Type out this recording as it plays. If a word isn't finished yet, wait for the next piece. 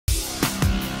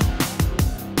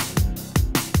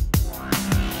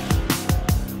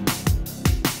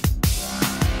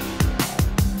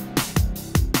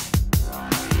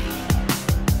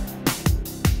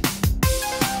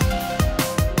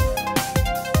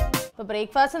അപ്പൊ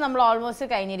ബ്രേക്ക്ഫാസ്റ്റ് നമ്മൾ ഓൾമോസ്റ്റ്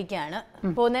കഴിഞ്ഞിരിക്കുകയാണ്.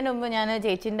 പോകുന്നതിന് മുമ്പ് ഞാൻ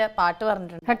ചേച്ചിന്റെ പാട്ട്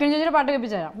പറഞ്ഞിട്ടുണ്ട്. സക്കിൻ ചേച്ചിയുടെ പാട്ട്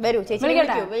കേൾപ്പിച്ചാ വരൂ ചേച്ചി.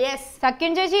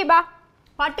 സക്കിൻ ചേച്ചി ബാ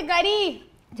പാട്ടുകാരി.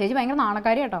 ചേച്ചി ഭയങ്കര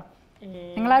നാണക്കാരി കേട്ടോ.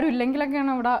 നിങ്ങളാരും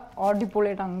ഇല്ലെങ്കിലൊക്കെയാണ് ഇവിടെ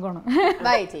അടിപൊളിയായിട്ട് അംഗമാണ്.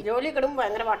 ജോലി കിടുമ്പോ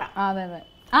ഭയങ്കര പാട്ടാ. അതെ അതെ.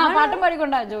 ആ പാട്ടും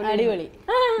പാടിക്കൊണ്ടാ ജോലി. അടിപൊളി.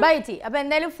 ബൈ ചേച്ചി. അപ്പൊ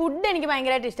എന്തായാലും ഫുഡ് എനിക്ക്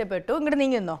ഭയങ്കരമായിട്ട് ഇഷ്ടപ്പെട്ടു. ഇങ്ങോട്ട്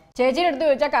നീങ്ങുന്നോ? ചേച്ചിയുടെ അടുത്ത്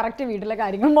ചോദിച്ചാൽ കറക്റ്റ് വീട്ടിലെ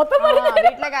കാര്യങ്ങൾ മൊത്തം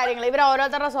വീട്ടിലെ കാര്യങ്ങൾ ഇവർ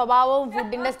ഓരോരുത്തരുടെ സ്വഭാവവും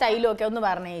ഫുഡിന്റെ സ്റ്റൈലും ഒക്കെ ഒന്ന്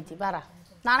പറഞ്ഞേ ചേച്ചി. പറ.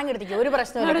 നാണം കെടുത്തിക്കോ, ഒരു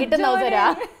പ്രശ്നമില്ല, കിട്ടുന്ന അവസരാ.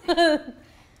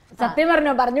 സത്യം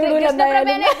പറഞ്ഞോ? പറഞ്ഞു.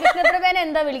 കൃഷ്ണപ്രഭേനെ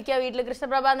എന്താ വിളിക്കുക വീട്ടില്?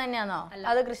 കൃഷ്ണപ്രഭ തന്നെയാണോ?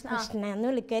 അത് കൃഷ്ണന്ന്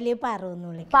വിളിക്കല് പാറുന്ന്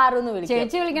വിളിക്കും.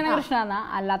 ചേച്ചി വിളിക്കണ കൃഷ്ണ,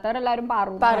 അല്ലാത്തവരെല്ലാരും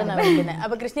പാറുന്ന വിളിക്കുന്നത്.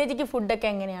 അപ്പൊ കൃഷ്ണേച്ചിക്ക് ഫുഡൊക്കെ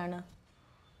എങ്ങനെയാണ്?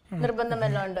 നിർബന്ധം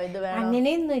വല്ലതും ഉണ്ടോ? ഇത് വേണം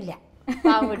അങ്ങനെയൊന്നുമില്ല,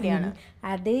 പാവക്കുട്ടിയാണ്,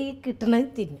 അത് കിട്ടണത്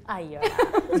തിന്നും. അയ്യോ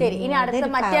ശരി. ഇനി അടുത്ത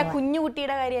മറ്റേ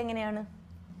കുഞ്ഞുകുട്ടിയുടെ കാര്യം എങ്ങനെയാണ്?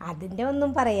 അതിന്റെ ഒന്നും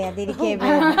പറയാതിരിക്കേ.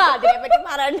 അതിനെപ്പറ്റി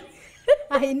പറയണ്ട.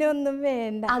 അതിനൊന്നും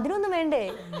വേണ്ട. അതിനൊന്നും വേണ്ടേ?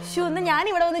 ഒന്ന് ഞാൻ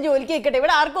ഇവിടെ വന്ന് ജോലിക്ക് വെക്കട്ടെ.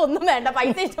 ഇവിടെ ആർക്കും ഒന്നും വേണ്ട,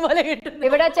 പൈസ ഇഷ്ടംപോലെ കിട്ടും.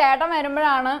 ഇവിടെ ചേട്ടൻ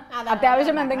വരുമ്പോഴാണ്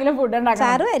അത്യാവശ്യം എന്തെങ്കിലും ഫുഡ് ഉണ്ടാക്കും.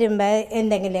 സാറ് വരുമ്പോ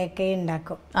എന്തെങ്കിലുമൊക്കെ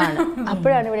ഉണ്ടാക്കും. ആണ്,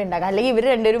 അപ്പോഴാണ് ഇവിടെ ഉണ്ടാക്കുക. അല്ലെങ്കിൽ ഇവര്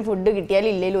രണ്ടുപേരും ഫുഡ് കിട്ടിയാലും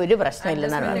ഇല്ലെങ്കിലും ഒരു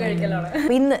പ്രശ്നമില്ലെന്നാണ് പറയുന്നത്.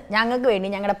 ഇന്ന് ഞങ്ങൾക്ക് വേണ്ടി,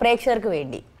 ഞങ്ങളുടെ പ്രേക്ഷകർക്ക്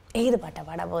വേണ്ടി ഏത് പാട്ടാ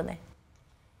പാടാൻ പോകുന്നത്?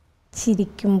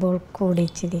 ചിരിക്കുമ്പോൾ കൂടി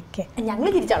ചിരിക്ക. ഞങ്ങൾ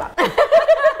ചിരിച്ചോളാം.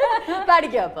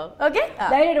 പാടിക്കോ അപ്പം. ഓക്കെ,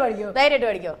 ധൈര്യമായിട്ട്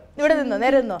പാടിക്കോ. ഇവിടെ നിന്നോ,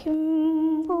 നേരെ നിന്നോ.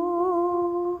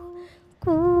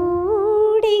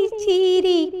 കൂടി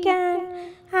ചിരിക്കാൻ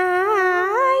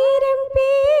 1000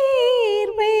 പേർ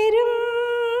വരും.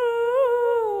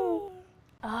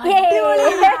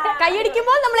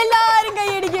 കൈയടിക്കുമ്പോൾ നമ്മളെല്ലാരും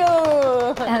കൈയടിക്കൂ.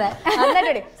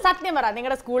 സത്യം പറ,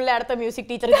 നിങ്ങളുടെ സ്കൂളിലെ അടുത്ത മ്യൂസിക്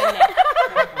ടീച്ചർ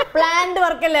പ്ലാൻഡ്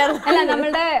വർക്ക് അല്ലായിരുന്നു? അല്ല,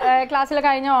 നമ്മളുടെ ക്ലാസ്സിൽ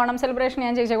കഴിഞ്ഞ ഓണം സെലിബ്രേഷൻ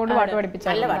ഞാൻ ചേച്ചിയെ കൊണ്ട് പാട്ട് പഠിപ്പിച്ചു.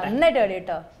 നന്നായിട്ട് പാടി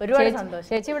കേട്ടോ, ഒരുപാട് സന്തോഷം.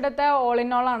 ചേച്ചി ഇവിടുത്തെ ഓൾ ഇൻ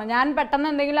ഓൾ ആണ്. ഞാൻ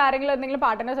പെട്ടെന്ന് ആരെങ്കിലും എന്തെങ്കിലും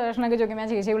പാട്ടിന്റെ സജഷൻ ഒക്കെ ചോദിക്കുമ്പോൾ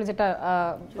ഞാൻ ചേച്ചിയെ വിളിച്ചിട്ട്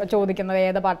ചോദിക്കുന്നത്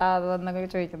ഏത് പാട്ടാ അതെന്നൊക്കെ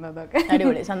ചോദിക്കുന്നതൊക്കെ.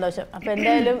 അടിപൊളി, സന്തോഷം. അപ്പൊ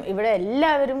എന്തായാലും ഇവിടെ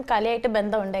എല്ലാവരും കലയായിട്ട്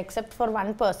ബന്ധമുണ്ട് എക്സെപ്റ്റ് ഫോർ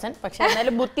 1 പേഴ്സൺ. പക്ഷെ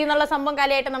എന്തായാലും ബുദ്ധി എന്നുള്ള സംഭവം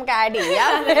കലയായിട്ട് നമുക്ക് ആഡ് ചെയ്യാം.